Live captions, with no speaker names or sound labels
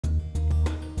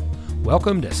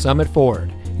Welcome to Summit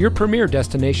Ford, your premier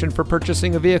destination for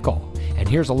purchasing a vehicle. And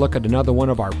here's a look at another one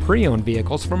of our pre-owned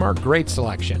vehicles from our great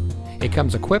selection. It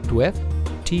comes equipped with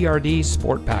TRD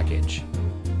Sport Package,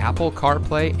 Apple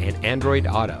CarPlay and Android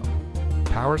Auto,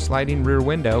 power sliding rear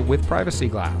window with privacy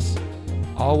glass,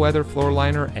 all-weather floor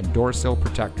liner and door sill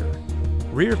protector,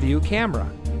 rear view camera,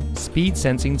 speed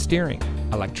sensing steering,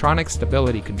 electronic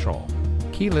stability control,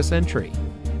 keyless entry,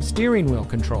 steering wheel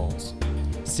controls,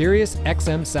 Sirius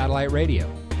XM satellite radio,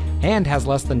 and has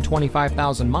less than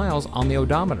 25,000 miles on the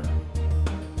odometer.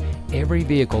 Every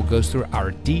vehicle goes through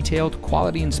our detailed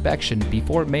quality inspection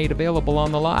before made available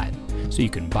on the lot, so you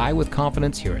can buy with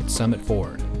confidence here at Summit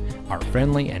Ford. Our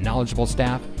friendly and knowledgeable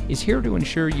staff is here to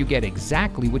ensure you get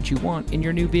exactly what you want in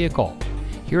your new vehicle.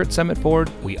 Here at Summit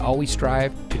Ford, we always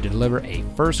strive to deliver a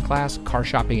first-class car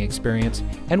shopping experience,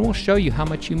 and we'll show you how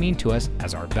much you mean to us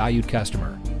as our valued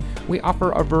customer. We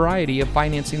offer a variety of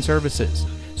financing services,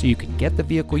 so you can get the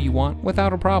vehicle you want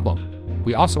without a problem.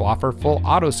 We also offer full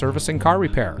auto service and car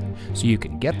repair, so you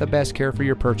can get the best care for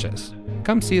your purchase.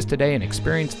 Come see us today and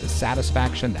experience the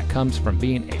satisfaction that comes from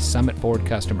being a Summit Ford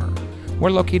customer.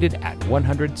 We're located at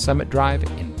 100 Summit Drive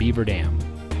in Beaver Dam.